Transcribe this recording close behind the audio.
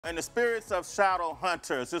In the spirits of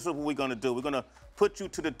Shadowhunters, this is what we're going to do. We're going to put you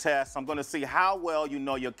to the test. I'm going to see how well you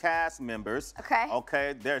know your cast members. Okay.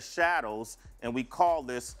 Okay, they're shadows, and we call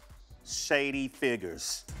this shady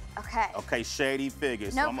figures. Okay. Okay, shady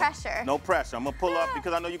figures. No pressure. No pressure. I'm going to pull up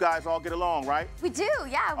because I know you guys all get along, right? We do,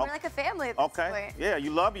 yeah. We're like a family at this point. Yeah, you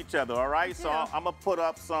love each other, all right? So I'm going to put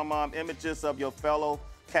up some images of your fellow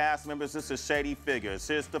cast members. This is shady figures.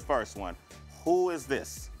 Here's the first one. Who is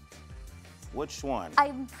this? Which one?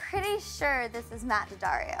 I'm pretty sure this is Matt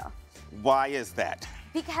Daddario. Why is that?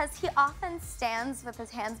 Because he often stands with his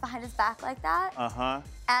hands behind his back like that. Uh-huh.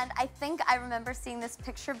 And I think I remember seeing this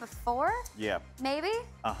picture before. Yeah. Maybe?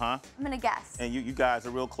 Uh-huh. I'm gonna guess. And you guys are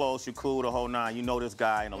real close, you're cool, the whole nine. You know this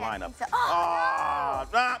guy in the lineup. So. Oh,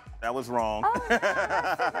 no. Nah, that was wrong. Oh, no,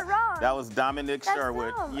 that's super wrong. That was Dominic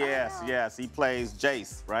Sherwood. Dumb. Yes, he plays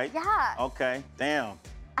Jace, right? Yeah. Okay, damn.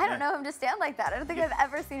 I don't know him to stand like that. I don't think I've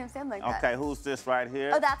ever seen him stand like that. Okay, who's this right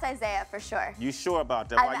here? Oh, that's Isaiah for sure. You sure about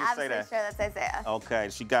that? Why you say that? I'm absolutely sure that's Isaiah. Okay,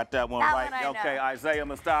 she got that one right. One I okay, know. Isaiah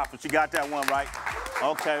Mustafa, she got that one right.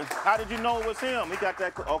 Okay, how did you know it was him? He got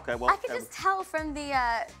that. Okay, well. I could just tell from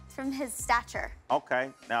his stature. Okay,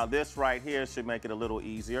 now this right here should make it a little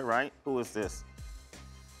easier, right? Who is this?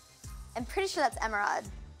 I'm pretty sure that's Emerald.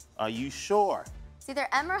 Are you sure? It's either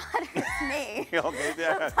Emerald or it's me. Okay,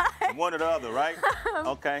 yeah. One or the other, right?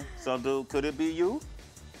 Okay, so dude, could it be you?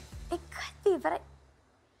 It could be, but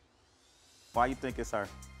Why you think it's her?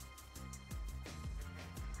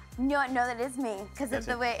 No, that is me, because it's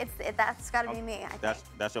the way that's got to be me. I think.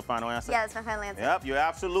 That's your final answer? Yeah, that's my final answer. Yep, you're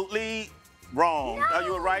absolutely wrong. No.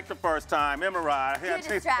 You were right the first time. Emerald. You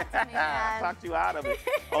distracted me, man. Talked you out of it.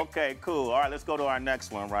 Okay, cool. All right, let's go to our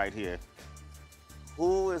next one right here.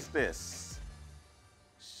 Who is this?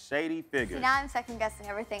 Shady figure. See, now I'm second guessing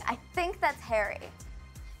everything. I think that's Harry,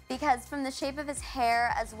 because from the shape of his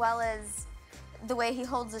hair as well as the way he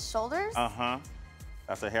holds his shoulders. Uh-huh.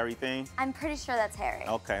 That's a Harry thing? I'm pretty sure that's Harry.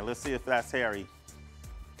 Okay, let's see if that's Harry.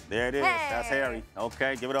 There it is. Hey. That's Harry.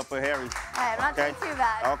 Okay, give it up for Harry. All right, I'm not doing too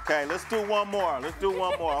bad. Okay, let's do one more. Let's do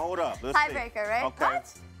one more. Hold up. Let's Tiebreaker, right? Okay.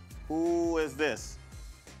 What? Who is this?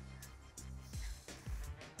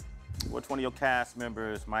 Which one of your cast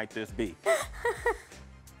members might this be?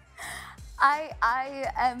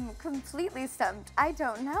 I am completely stumped. I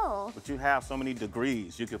don't know. But you have so many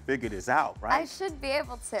degrees. You can figure this out, right? I should be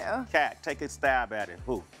able to. Kat, take a stab at it.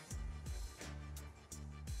 Who?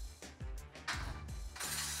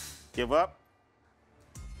 Give up?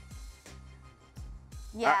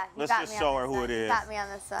 Yeah, let's just show her who it is. You got me on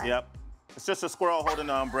this side. Yep. It's just a squirrel holding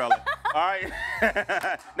the umbrella. All right?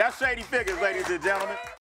 That's Shady Figures, ladies and gentlemen.